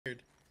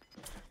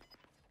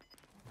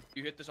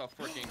You hit this off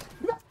freaking.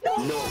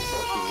 No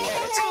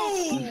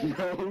fucking way.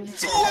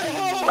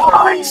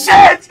 Holy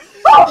shit!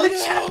 Holy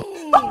shit!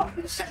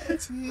 Holy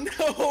shit!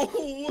 No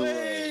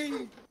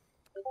way!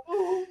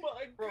 Oh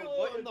my god! Bro,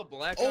 what in the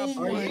black Oh ops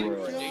my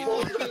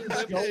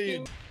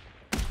game? god!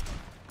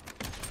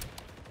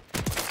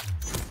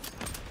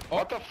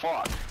 What the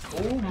fuck?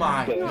 Oh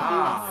my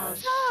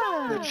gosh!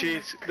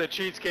 The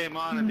cheats came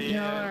on in the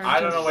end. I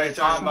don't know what you're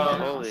talking about.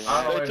 Holy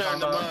I don't know what they you're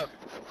turned talking them about. up.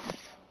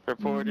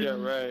 Report, yeah,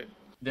 right.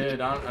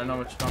 Dude, I know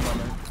what you're talking about,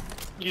 man.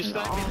 You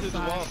stuck me through the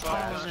wall,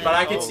 But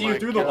I can see you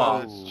through the wall.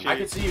 that's I can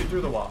cheats. see you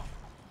through the wall.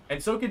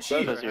 And so can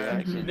she. That's your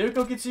accent.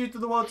 Nuko can see you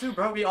through the wall too,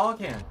 bro. We all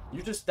can.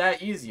 You're just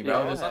that easy, bro.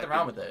 Yeah, There's nothing hacking.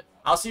 wrong with it.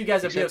 I'll see you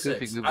guys at Except BO6.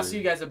 Goofy I'll see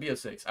you guys at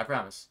BO6. I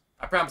promise.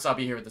 I promise I'll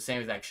be here with the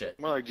same exact shit.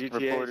 More like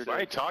GTA. Why are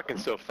you talking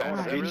so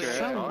fast? Oh, Beat your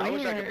so ass. I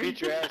wish I could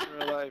beat your ass in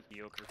real life.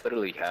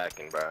 Literally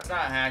hacking, bro. It's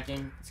not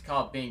hacking. It's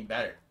called being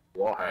better.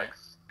 Wall Alright?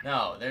 hacks.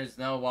 No, there's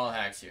no wall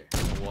hacks here.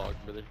 Walk,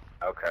 brother.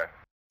 Okay.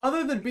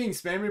 Other than being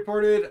spam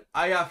reported,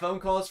 I got phone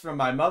calls from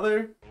my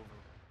mother.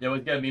 Yo,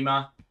 what's good,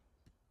 Mima?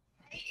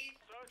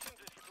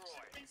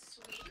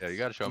 Yeah, you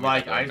gotta show me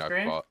Like that ice knock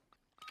cream? spot.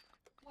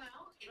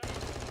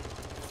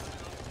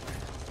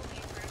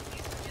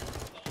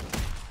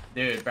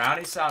 Dude,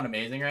 brownies sound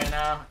amazing right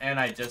now, and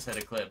I just hit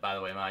a clip, by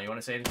the way, Ma. You want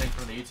to say anything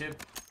from the YouTube?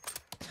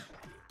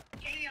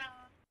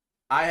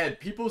 I had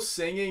people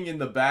singing in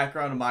the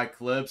background of my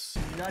clips.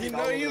 You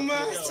know you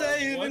my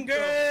saving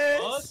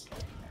grace.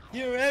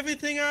 You're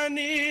everything I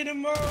need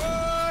and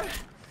more.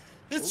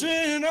 It's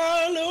written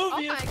all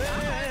over your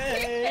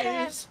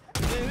face.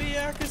 Baby,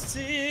 I can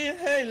see a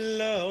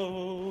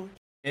halo.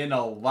 In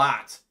a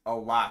lot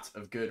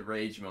of good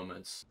rage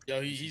moments.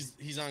 Yo,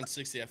 he's on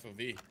 60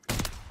 FOV.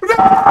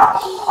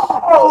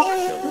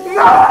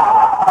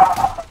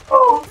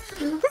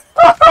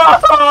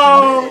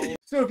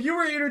 So if you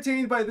were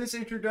entertained by this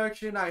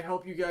introduction, I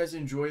hope you guys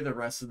enjoy the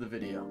rest of the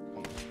video.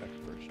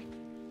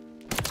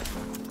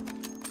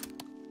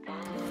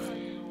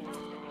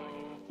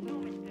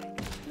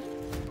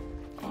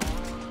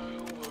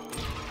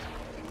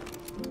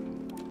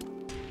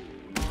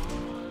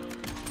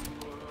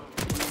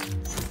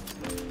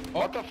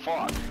 What the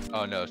fuck?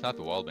 Oh no, it's not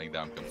the wall bang that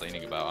I'm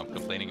complaining about. I'm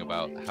complaining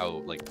about how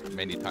like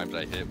many times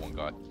I hit one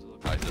guy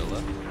by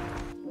Zilla.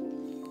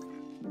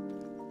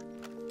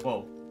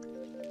 Whoa.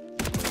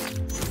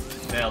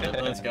 Nailed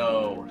it. Let's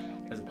go.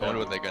 I wonder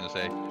what they're gonna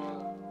say.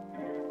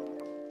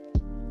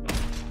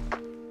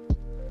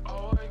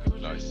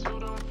 Nice.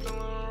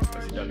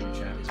 W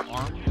chat.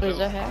 Where's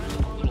the hack?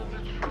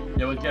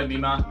 Yo, what's good,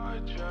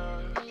 Mima?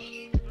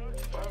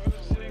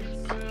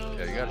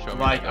 Yeah, you gotta show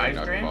me Like that ice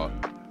knock cream? spot.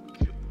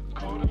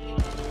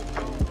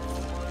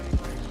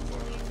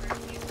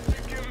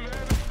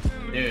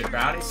 Dude,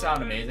 brownies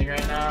sound amazing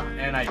right now,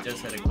 and I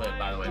just hit a clip,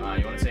 by the way, Ma.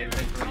 You want to say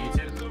anything from the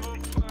YouTube?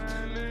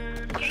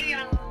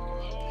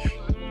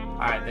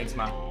 Alright, thanks,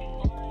 Ma.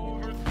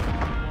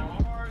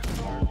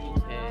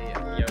 Hey,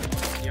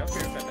 yo,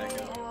 care if I back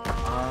up?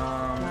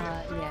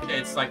 Yeah.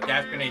 It's like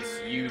gas grenades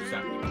you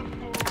something.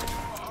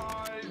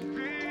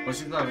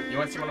 You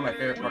want to see one of my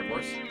favorite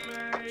parkours?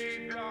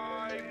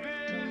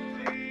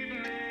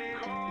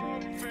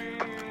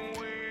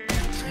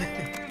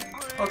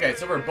 Okay,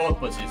 so we're both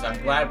pussies.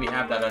 I'm glad we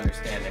have that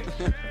understanding.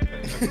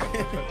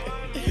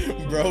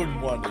 Bro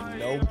wanted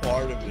no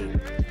part of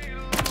it.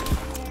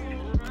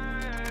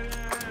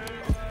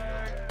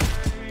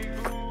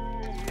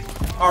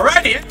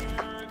 Already?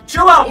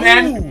 Chill out,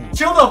 man! Ooh.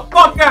 Chill the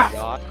fuck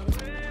out!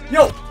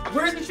 Yo,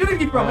 where's he shooting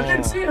me from? I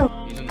didn't see him!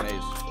 He's in the maze.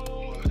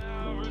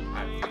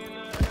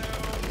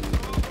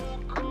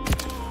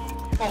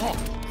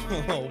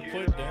 Oh,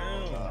 put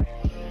down.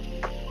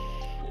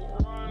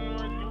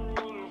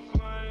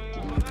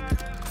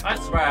 I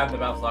swear I have the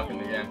best luck in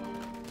the game.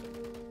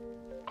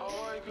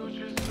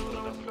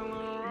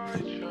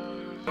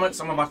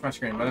 Someone watch my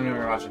screen, but I don't know if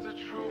you're watching.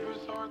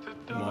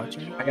 I'm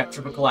watching. I got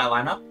triple collab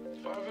lineup.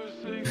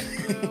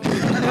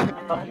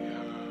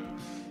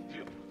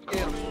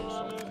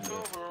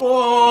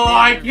 Oh,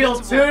 I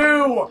killed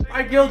two!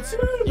 I killed two!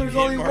 You There's hit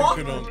only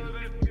marked one! him.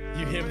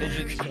 You hit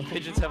marked him.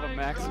 Pigeons have a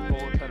max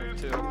bullet pen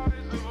of 2.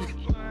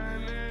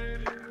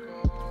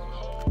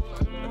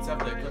 Let's have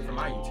the clip from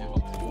my YouTube.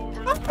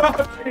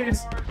 Jeez.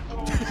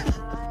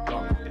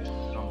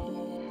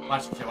 Don't.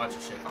 Watch your shit, watch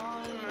your shit.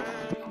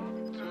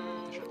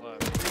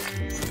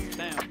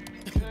 Damn.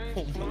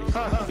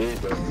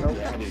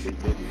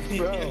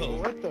 Bro,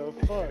 what the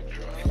fuck?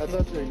 That's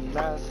such a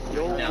mass.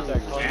 Yo, No,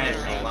 that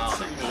Janet, wow.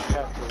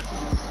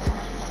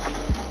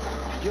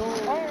 Yo,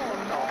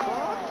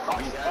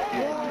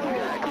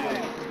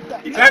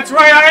 That's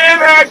right, I am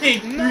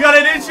hacking! You got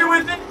an issue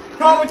with it?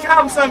 Call the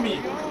cops on me!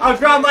 I'll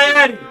drop my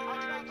addy!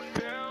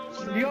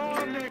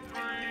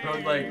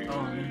 Bro's like,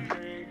 oh man.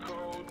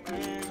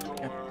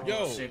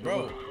 Yo, Shit,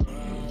 bro.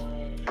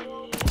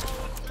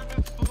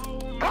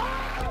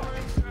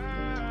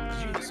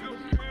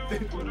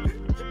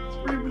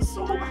 Scream is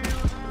so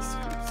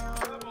loud.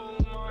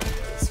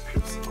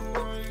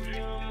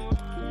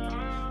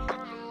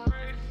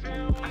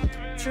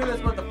 sure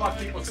that's what the fuck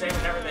people say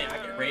whenever I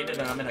get raided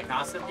and I'm in a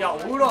costume. Yo,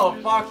 who the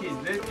fuck is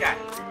this guy?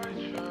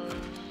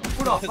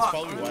 Who the That's fuck?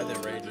 probably why they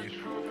raid you.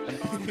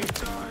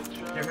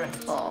 You're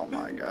right. Oh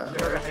my god.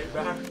 You're right,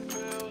 bro.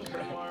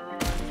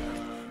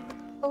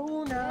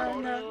 Oh no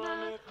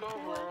no.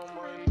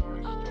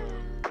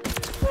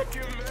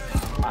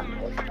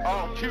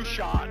 Oh, 2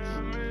 shots.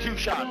 2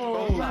 shots.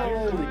 Both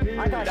sides.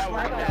 I got that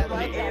was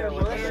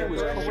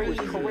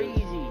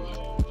crazy.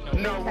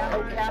 No.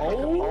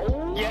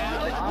 Oh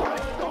Yeah.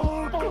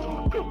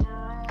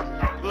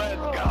 Let's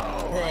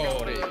go.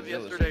 Bro,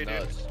 Yesterday,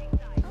 dude.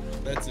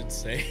 that's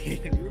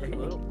insane,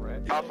 bro.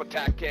 Off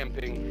attack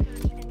camping.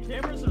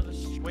 Cameras are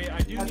the wait. I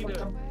do need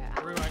to.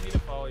 Rue, I need to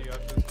follow you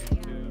after this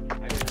game too.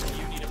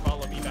 You need to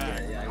follow me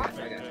back. Yeah, I got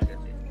you.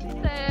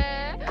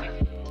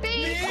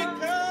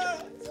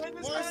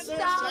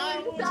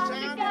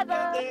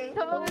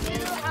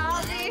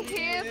 I'll be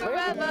here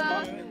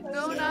forever.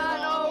 Do not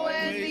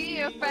always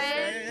be a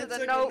friend to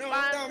the note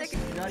line.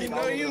 You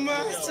know you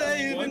my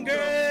saving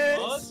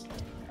grace.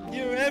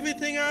 You're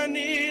everything I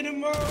need and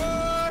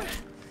more.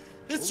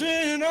 It's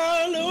written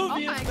all over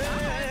your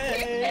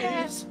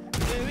face.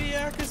 Baby,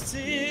 I can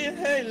see a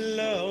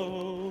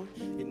halo.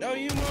 You know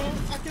you know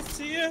I can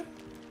see it.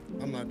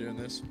 I'm not doing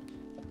this.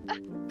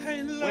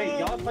 Halo. Wait,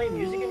 y'all playing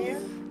music in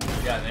here?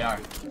 Yeah, they are.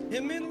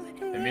 Hit me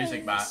like a The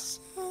music bot.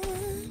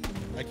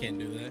 I can't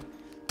do that.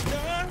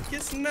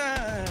 Darkest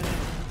night.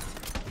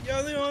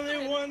 You're the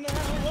only one I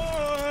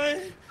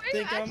want.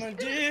 Think I'm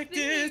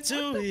addicted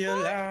to your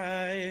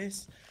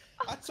lies.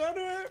 I told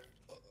her.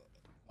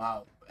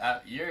 Wow,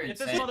 you're Get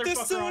this insane.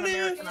 motherfucker on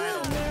American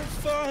Idol.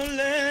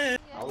 Falling.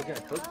 I was gonna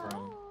cook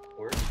from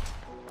work.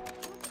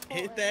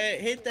 Hit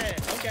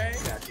that. Okay.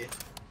 Got you.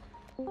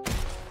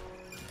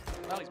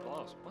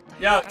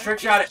 Yo, trick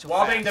shot it.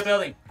 Wallbang the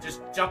building.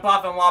 Just jump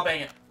off and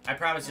wallbang it. I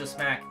promise you'll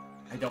smack.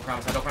 I don't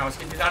promise. He's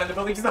not in the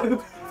building. He's not in the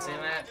building.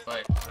 Saying that,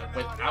 but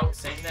without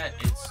saying that,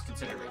 it's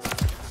considered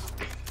racist.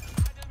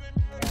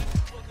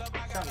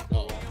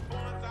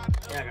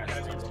 Yeah, I got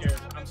Guys, you.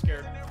 I'm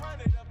scared.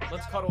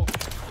 Let's cuddle.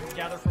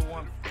 Gather for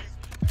warmth.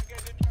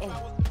 Oh,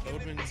 that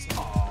would've been insane.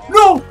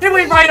 No! It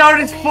went right out of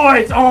his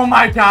foot! Oh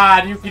my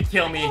god, you could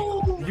kill me.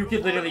 You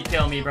could literally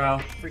kill me, bro.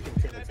 Freaking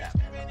Tim is at,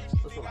 man.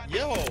 Let's relax.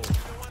 Yo,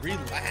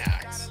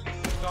 relax.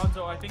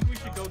 Gonzo, I think we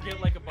should go get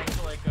like a bunch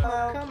of like.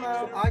 Come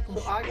on.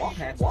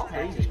 Wall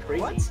hacks is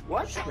crazy.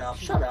 What? No,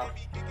 shut up.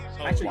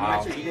 Oh, Actually,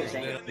 wow. you didn't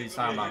say it. He's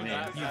talking about me. You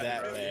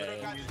that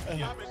bad.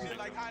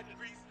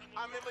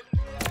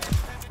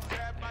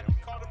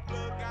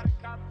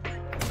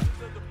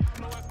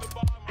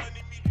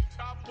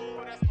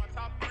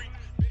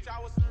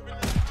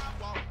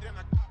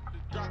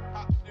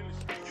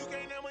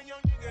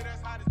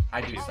 I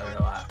do stutter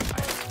a lot. I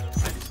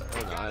do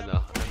stutter. I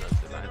know,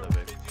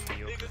 baby.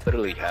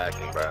 Literally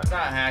hacking, bro. It's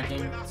not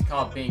hacking. It's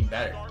called being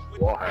better.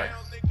 Wall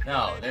hacks.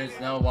 No, there's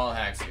no wall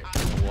hacks here.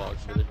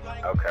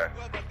 Okay.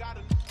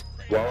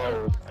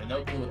 Whoa. I have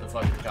no clue what the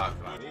fuck you're talking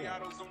about.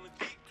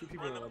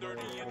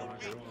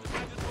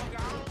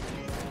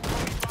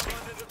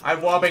 I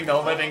wallbanged the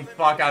living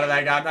fuck out of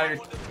that guy. I'm not even...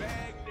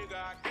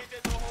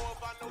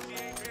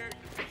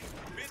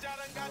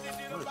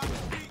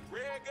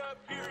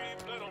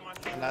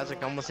 That's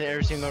like almost hit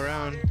every single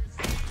round.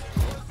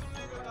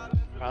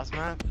 Cross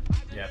map?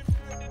 Yeah.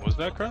 Was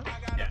that crap?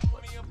 Yeah.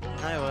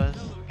 I was.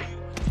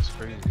 It's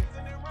crazy.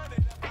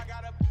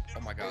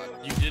 Oh my god,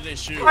 you didn't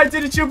shoot. I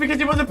didn't shoot because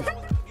he wasn't...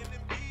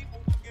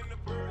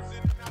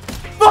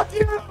 Fuck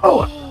you!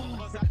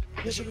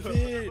 You should have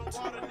hit.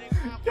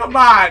 Come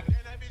on!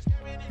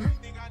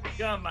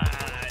 Come on.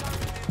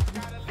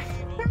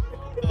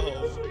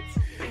 Oh.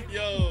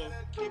 Yo.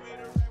 I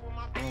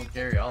won't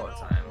carry all the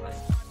time. Like,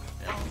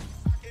 you know,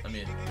 let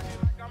me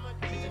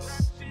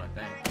just do my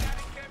thing.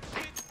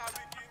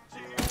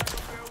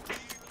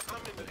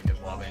 Really good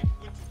wallbang.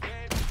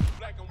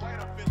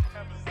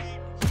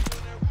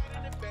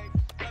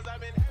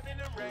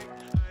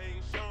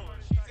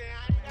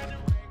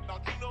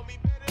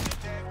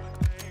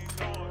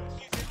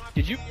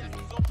 Did you?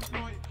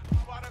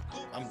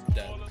 I'm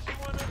dead.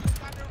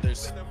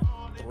 There's 3 or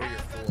 4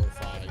 or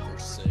 5 or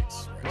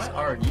 6. Right? What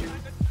are you?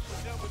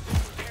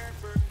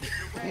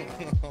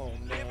 Oh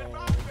no.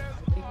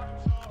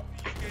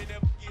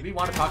 We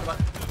want to talk about...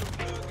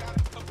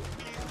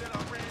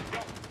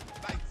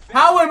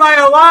 How am I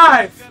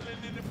alive?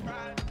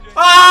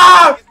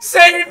 Ah!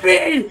 Save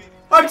me!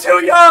 I'm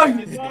too young!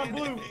 He's bottom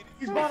blue.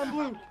 He's bottom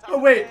blue. Oh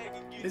wait,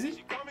 is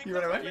he? You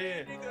run away?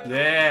 Yeah.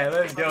 Yeah,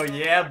 let's go.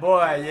 Yeah,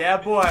 boy. Yeah,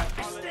 boy.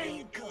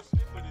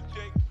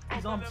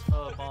 He's on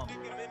bomb.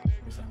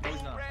 No,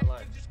 he's not. I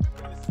lied.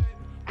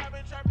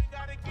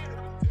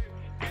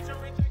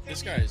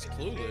 This guy is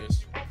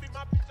clueless.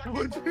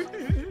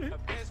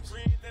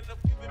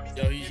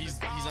 Yo, he's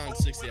on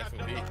 60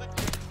 FOV.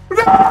 No!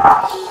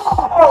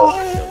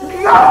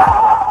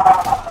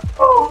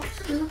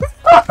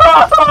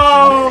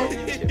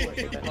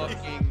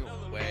 Fucking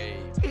way.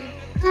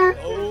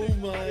 Oh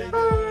my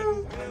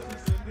god.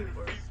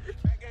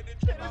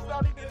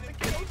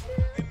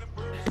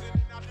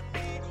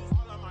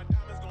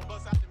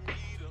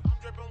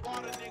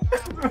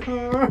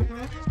 Bro.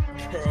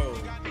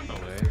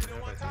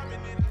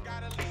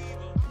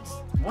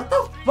 What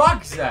the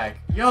fuck, Zach?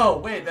 Yo,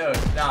 wait, dude.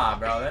 Nah,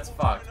 bro, that's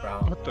fucked, bro.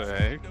 What the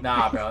heck?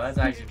 Nah, bro, that's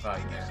actually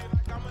fucked, man.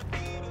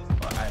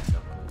 Well, I have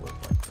some cool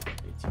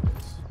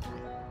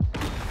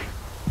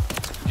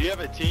Do you have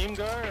a team,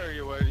 Gar,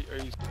 or are you?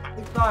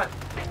 I thought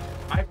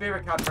my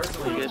favorite card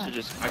personally. You guys are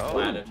just. I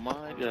clatted. Oh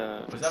my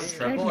god. Was that a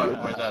triple or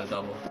was that a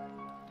double?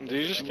 Did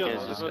you just kill Yeah,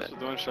 Zillas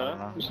with one shot?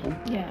 I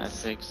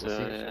Yes. think so,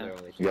 yeah.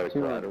 You got a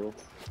collateral.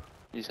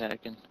 He's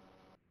hacking.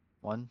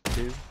 1,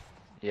 2.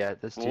 Yeah,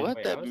 this dude.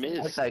 What? That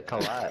missed. What's that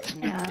collab?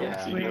 Yeah,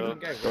 that's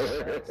weird.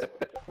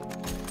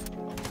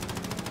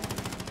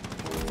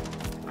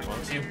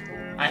 Two.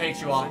 I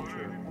hate you all.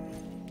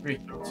 3,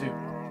 2.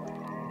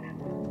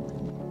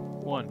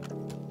 1.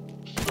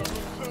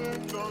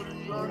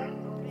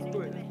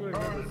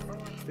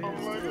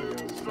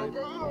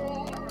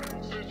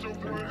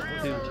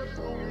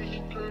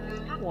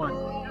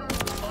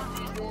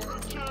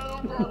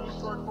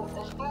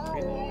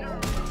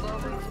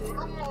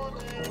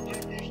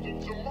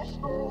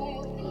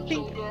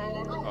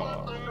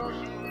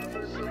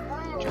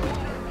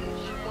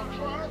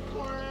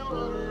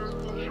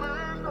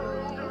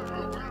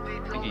 I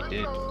think he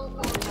did.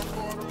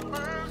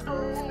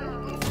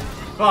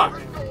 Fuck.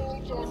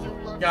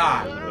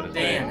 God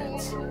damn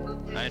it.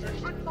 Nice.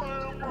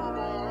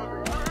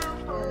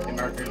 Hey,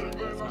 marker.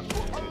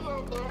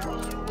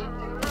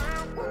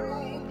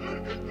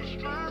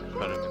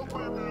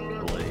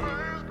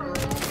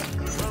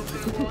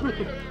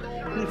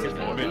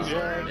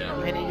 Yeah.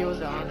 I'm hitting you with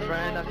the on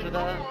friend after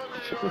that.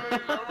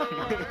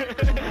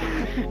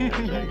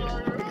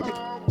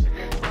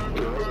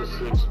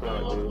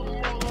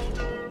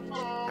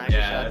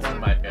 Yeah, that's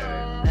my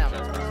favorite. Yeah.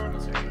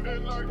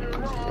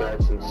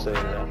 That's insane. I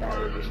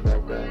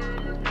respect that.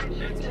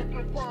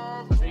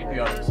 I think you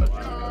guys are such a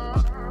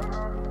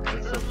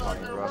It's so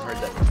funny, bro. I've heard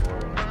that before.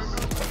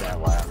 It's that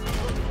laugh.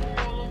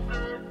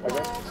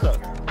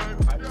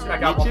 I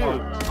got one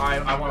more.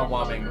 I want to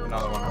wallbang with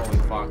another one. Holy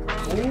fuck.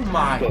 Oh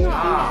my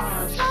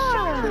gosh.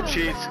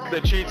 The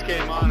cheats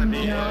came on at the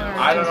end.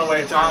 I don't know what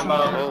you're talking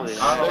about. I don't know They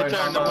what you're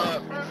turned talking them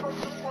about.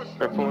 up.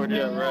 Report,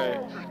 yeah, right.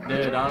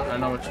 Dude, I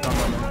know what you're talking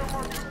about, man.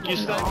 You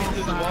stuck me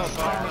through the wall,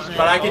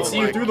 But I can see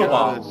you through the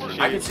wall.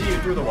 I can see you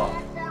through the wall.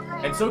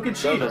 And so can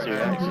she.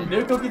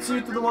 Nico can see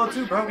you through the wall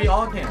too, bro. We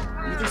all can.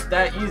 You're just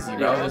that easy,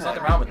 bro. There's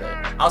nothing wrong with it.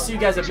 I'll see you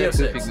guys at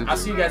BO6. I'll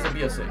see you guys at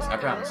BO6. I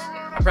promise.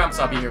 I promise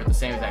I'll be here with the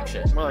same exact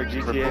shit. More like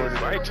GTA.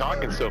 Why are you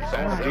talking so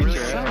fast? Beat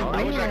your ass.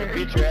 I wish I could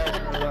beat your ass.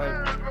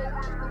 Like,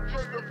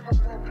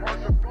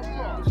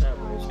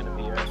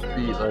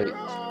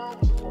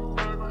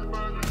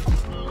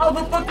 How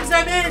the fuck does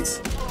that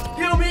miss?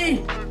 Kill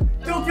me!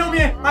 Don't kill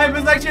me! I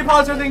was actually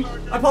apologizing.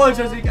 I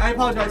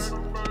apologize.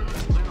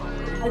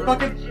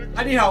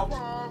 I need help.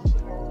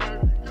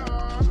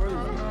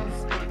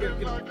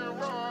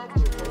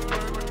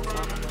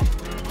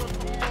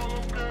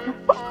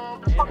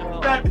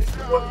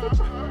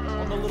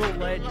 On the little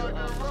ledge.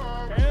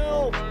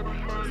 Help!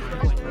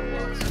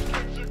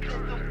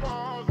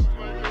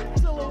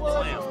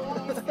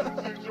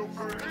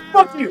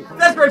 Fuck you!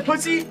 That's right,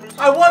 pussy!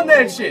 I won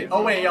that shit!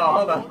 Oh wait, y'all,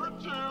 hold on.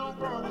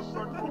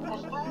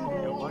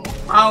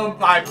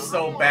 I'm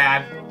so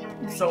bad.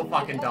 I'm so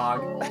fucking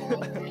dog.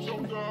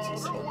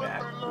 She's so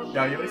bad.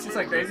 Yo, you know what's just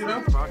like crazy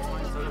though?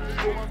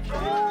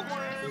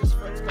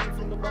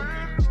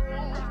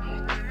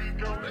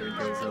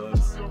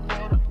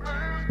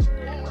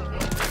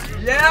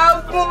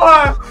 Yeah,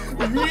 boy!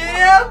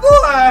 Yeah,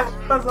 boy!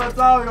 That's what I'm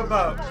talking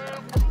about.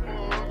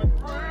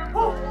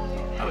 Oh,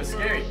 that was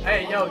scary.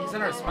 Hey, yo, he's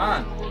in our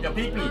spawn. Yo,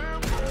 peek me.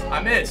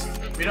 I missed.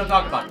 We don't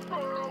talk about it.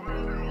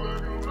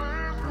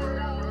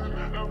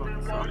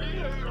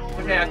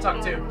 Okay, I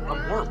suck too.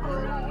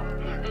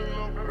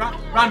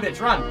 Run, bitch,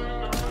 run.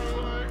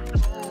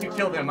 You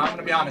killed him, I'm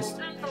gonna be honest.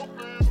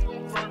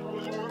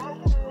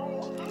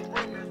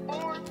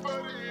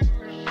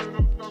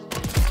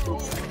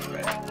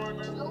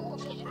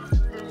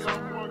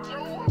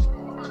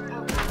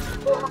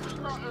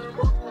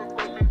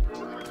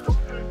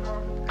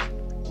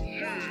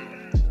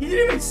 He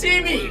didn't even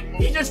see me!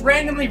 He just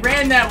randomly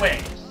ran that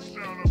way!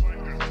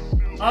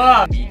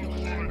 Got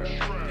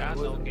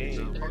no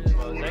game.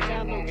 They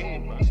got no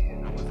game, bro.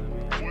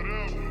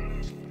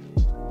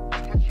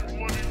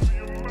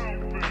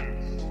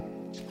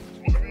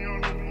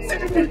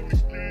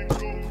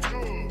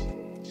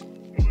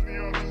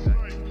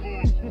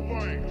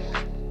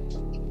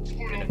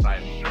 And if I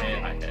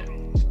hit, I hit.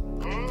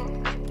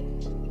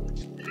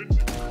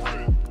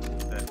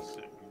 That's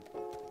it.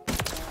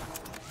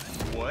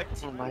 What?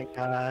 Oh my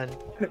god.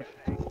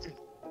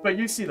 But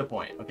you see the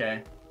point,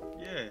 okay?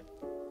 Yeah.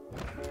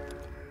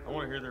 I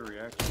want to hear their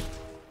reaction.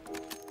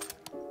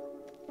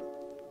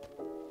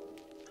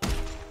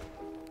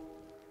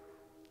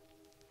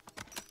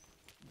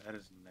 That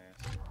is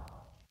nasty.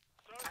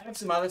 I have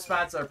some other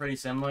spots that are pretty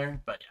similar,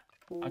 but yeah.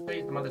 I'll show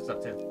you some other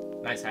stuff too.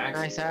 Nice hacks.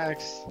 Nice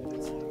hacks.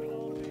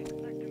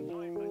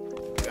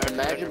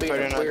 Imagine being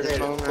a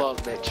clear-headed plug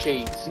that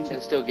cheats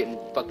and still getting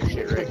fucking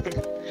shit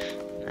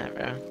right.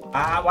 Okay.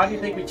 Why do you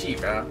think we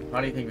cheat, bro?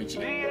 Why do you think we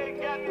cheat?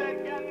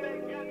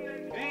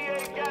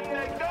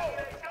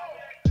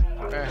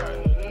 Okay.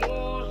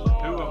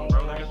 Two of them,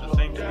 bro. They got the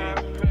same skin.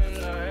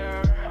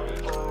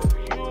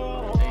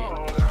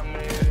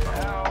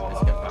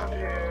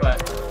 But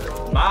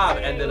Mob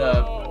ended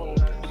up.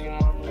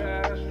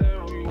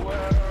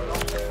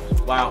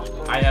 Wow,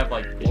 I have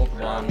like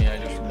multiple on me. I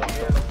just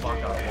knocked the fuck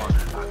out of one.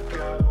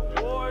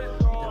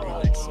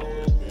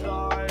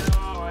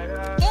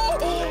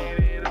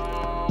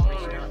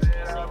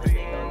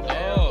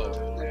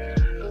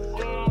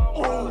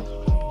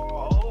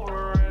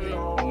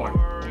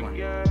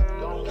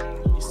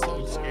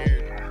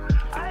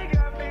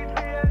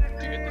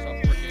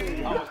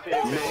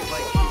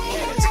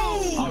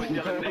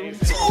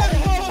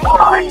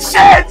 Holy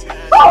shit!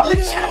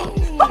 Holy shit!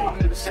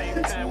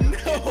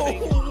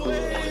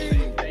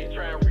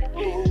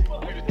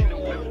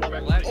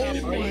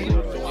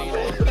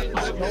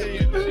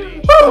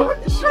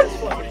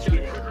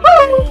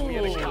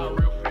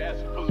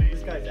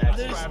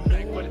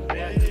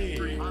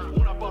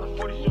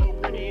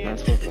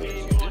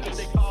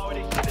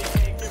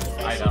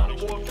 I know.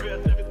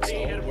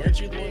 Weren't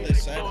you the one that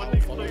said I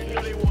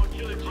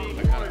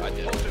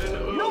did.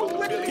 No way!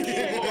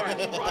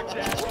 What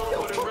the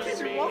fuck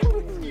is wrong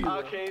with you?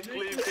 Going to the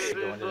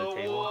table.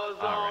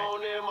 Alright.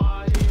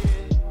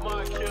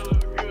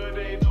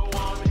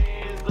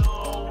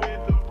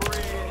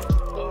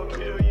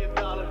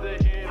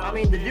 I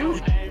mean, the dude,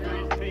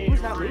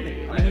 who's not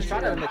moving? I mean, he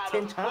shot at him like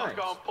 10 times.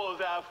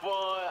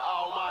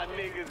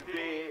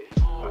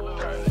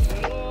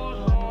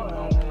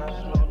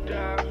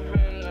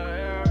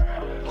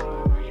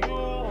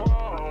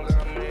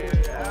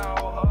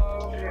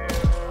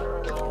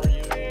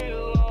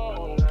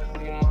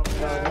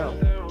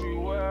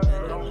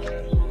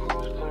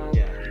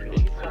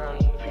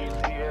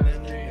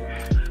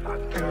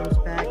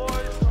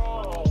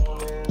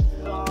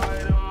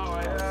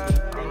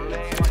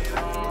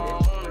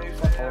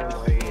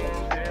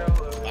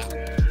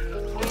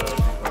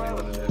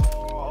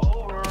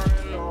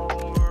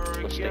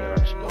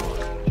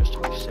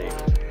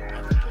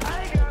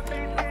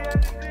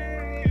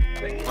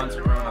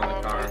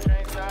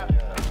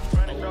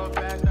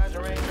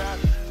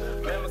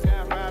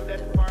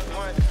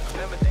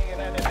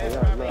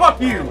 Fuck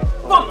you!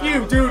 Fuck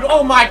you, dude!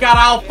 Oh my god,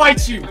 I'll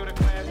fight you! That's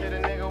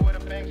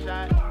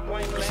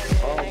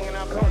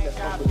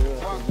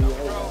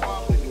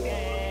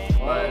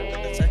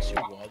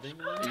actually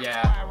wallbanging?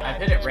 Yeah, I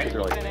hit it right.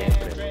 Really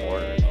confident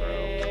orders, bro.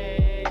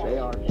 They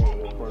are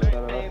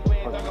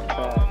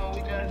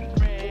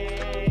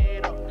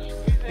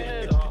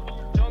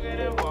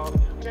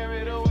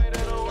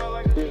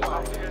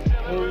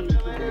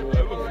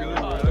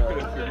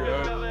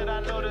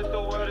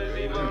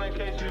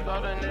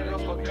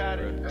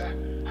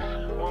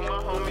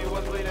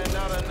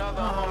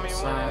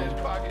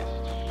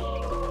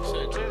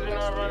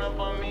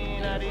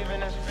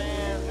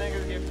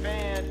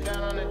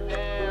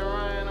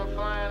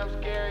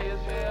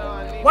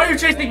Why are you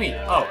chasing me?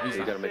 Oh, he's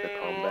You gotta make a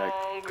comeback.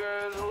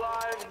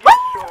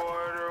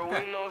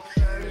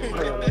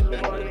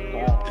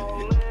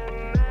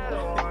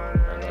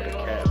 Another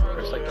cat.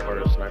 It's like part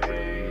of sniper.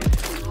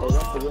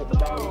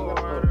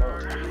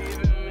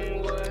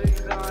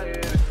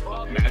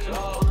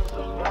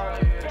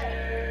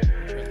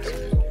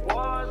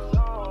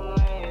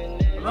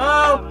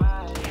 Hello?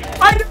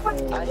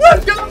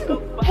 Let's go!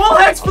 Wall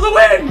hacks for the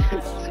win!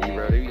 You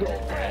ready?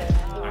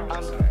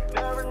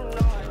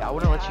 I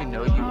wouldn't let you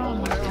know you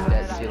almost did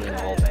that ceiling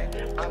wall bang.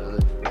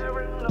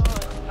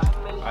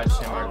 I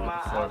just hammered with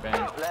the floor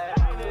bang.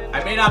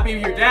 I may not be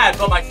your dad,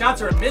 but my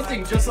shots are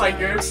missing just like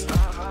yours.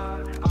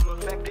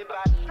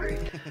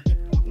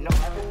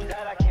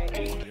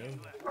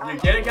 You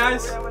get it,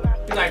 guys?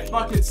 Because I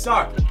fucking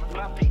suck.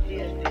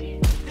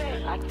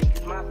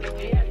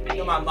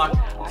 Come on, Luck.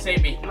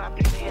 Save me.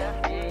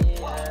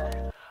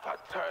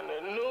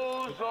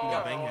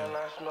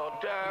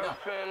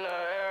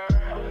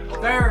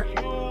 There.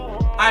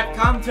 I've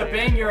come to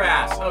bang your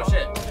ass. Oh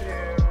shit.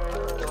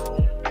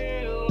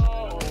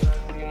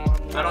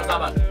 I don't know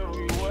about.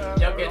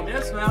 Yo, get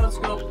this now. Let's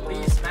go.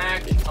 Please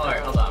smack. Alright,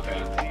 hold on,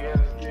 man.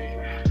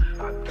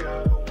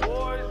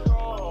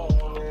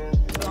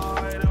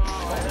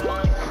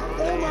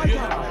 Oh my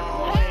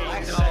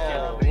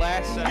god!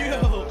 Last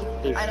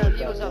second. I know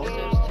he was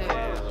upstairs too.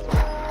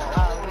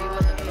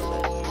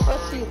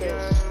 Let's see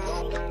this.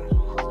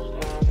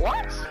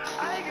 What?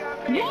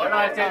 What did I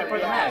say before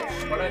the match?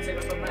 What did I say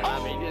before the match? I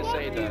mean, you didn't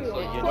say that. So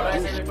you What did I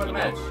say before the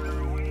match?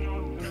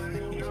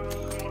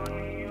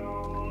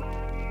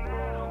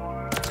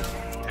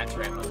 That's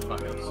right,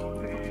 motherfuckers. Oh,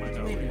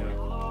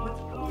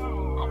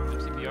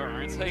 CPR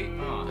aren't tight?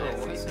 Oh,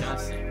 that's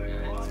disgusting,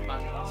 man. It's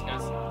fucking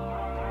disgusting.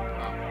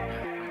 Oh,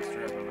 man. I'm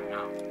straight from my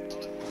mouth.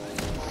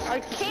 I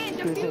can't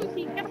defuse.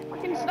 He can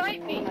fucking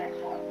snipe me.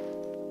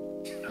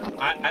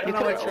 I don't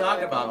know what you're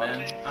talking about, man.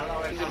 I don't know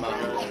what you're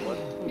talking about.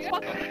 You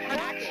fucking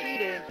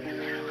cheated.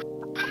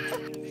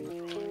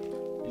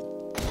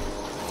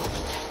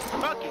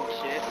 Fucking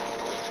shit.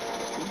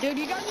 Dude,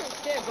 you guys are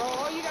sick, bro.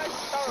 All you guys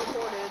start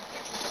recorded.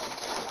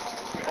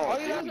 Oh,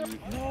 did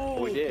we? No.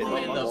 We did.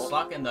 In the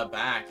fuck in the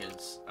back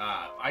is,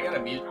 I gotta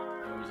mute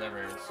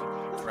whoever's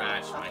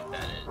trash like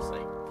that is,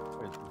 like.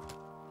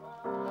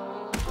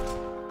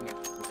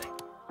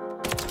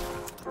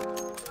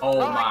 Oh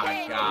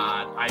my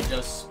god, I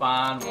just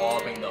spawned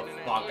wallbang the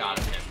fuck out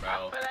of him,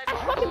 bro.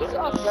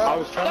 I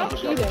was trying to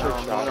get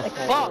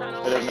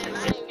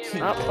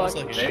Not fuck.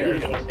 There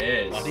it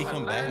is. Did he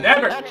come back?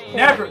 Never,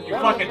 never, you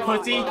fucking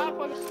pussy.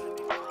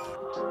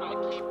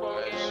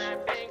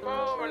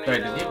 Sorry,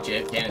 did he have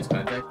JFK in his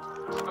contact?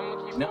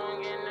 No,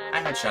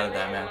 I headshotted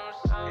that man.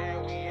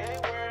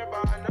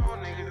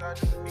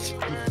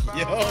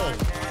 Yo.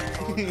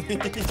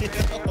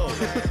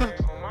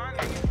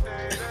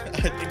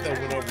 I think that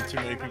went over too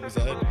many people's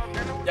head.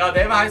 Yo,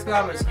 they have a high speed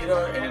on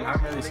mosquito, and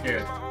I'm really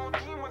scared.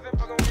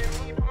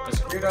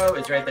 Mosquito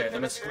is right there. The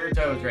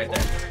mosquito is right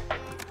there.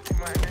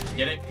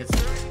 Get it? Cause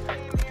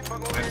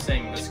I'm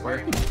saying the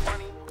squirt.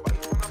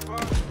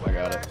 I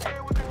got it.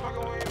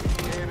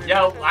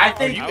 Yo, I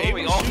think Are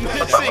you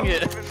missing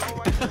it?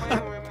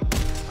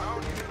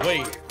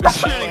 Wait. We're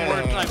spending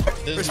more time.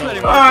 We're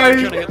spending more Alright. time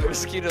trying to get the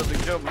mosquito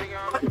to jump. I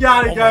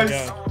got it, Oh my guys.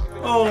 God.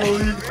 Holy.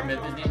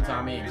 Methadine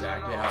taught me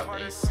exactly how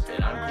they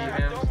spit on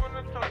P-Man.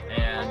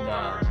 And,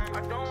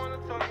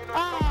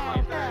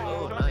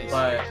 Oh, nice.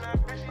 but,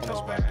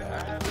 Almost backed out.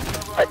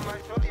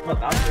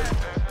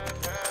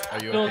 Are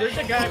you No, okay? there's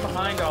a guy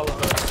behind all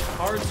of us.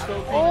 Hard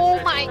scoping. Oh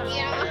my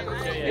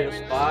god. Get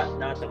a spot,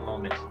 not the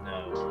moment. No.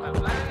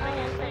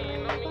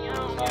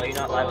 Oh, you're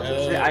not live on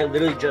Twitch. I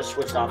literally just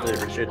switched off of it,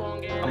 Richard.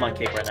 I'm on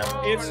kick right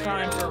now. It's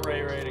time for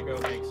Ray Ray to go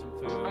make some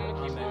food.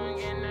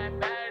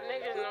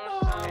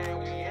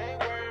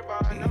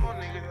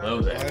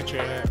 hello there. Alright,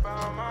 chat.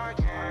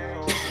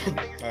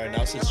 Alright,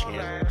 now since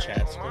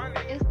chat's going.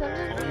 Is Call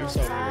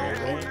yourself Ray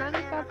Ray.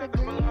 95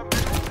 degrees.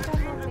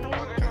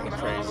 Kind of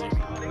crazy.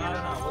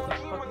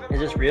 Is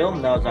this real?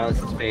 No, it's not.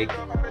 This is fake.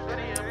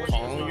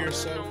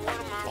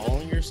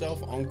 Calling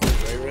yourself Uncle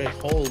Ray Ray.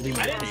 Holy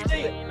I didn't people.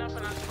 say it.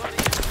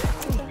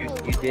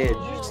 You did.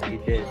 You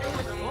did.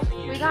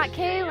 We got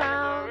K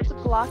rounds.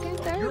 Blocking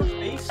Your 30.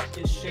 face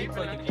is shaped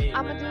like an A.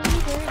 I'ma do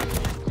you dirty.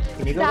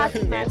 Can you go back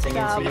to dancing and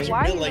That's singing?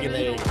 Why Built like an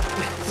egg.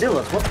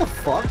 Zillas, what the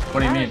fuck? What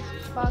do you mean?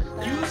 Fuck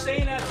that. You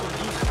saying that to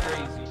me is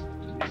crazy.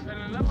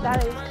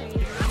 That is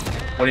crazy.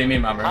 What do you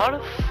mean, Mama? How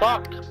the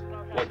fuck?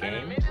 What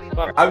game?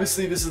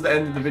 Obviously, this is the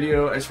end of the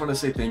video. I just want to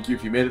say thank you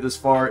if you made it this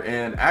far,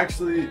 and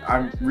actually,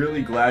 I'm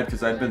really glad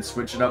because I've been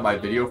switching up my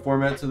video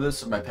format to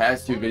this. My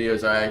past two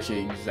videos are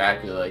actually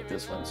exactly like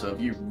this one, so if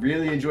you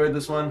really enjoyed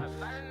this one,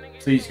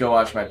 please go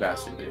watch my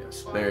past two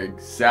videos. They're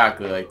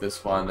exactly like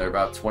this one. They're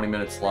about 20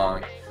 minutes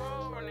long,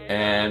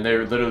 and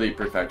they're literally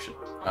perfection.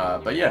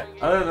 But yeah,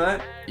 other than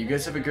that, you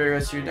guys have a great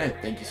rest of your day.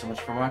 Thank you so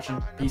much for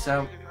watching. Peace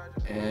out,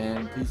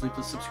 and please leave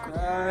a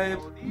subscribe.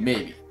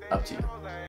 Maybe. Up to you.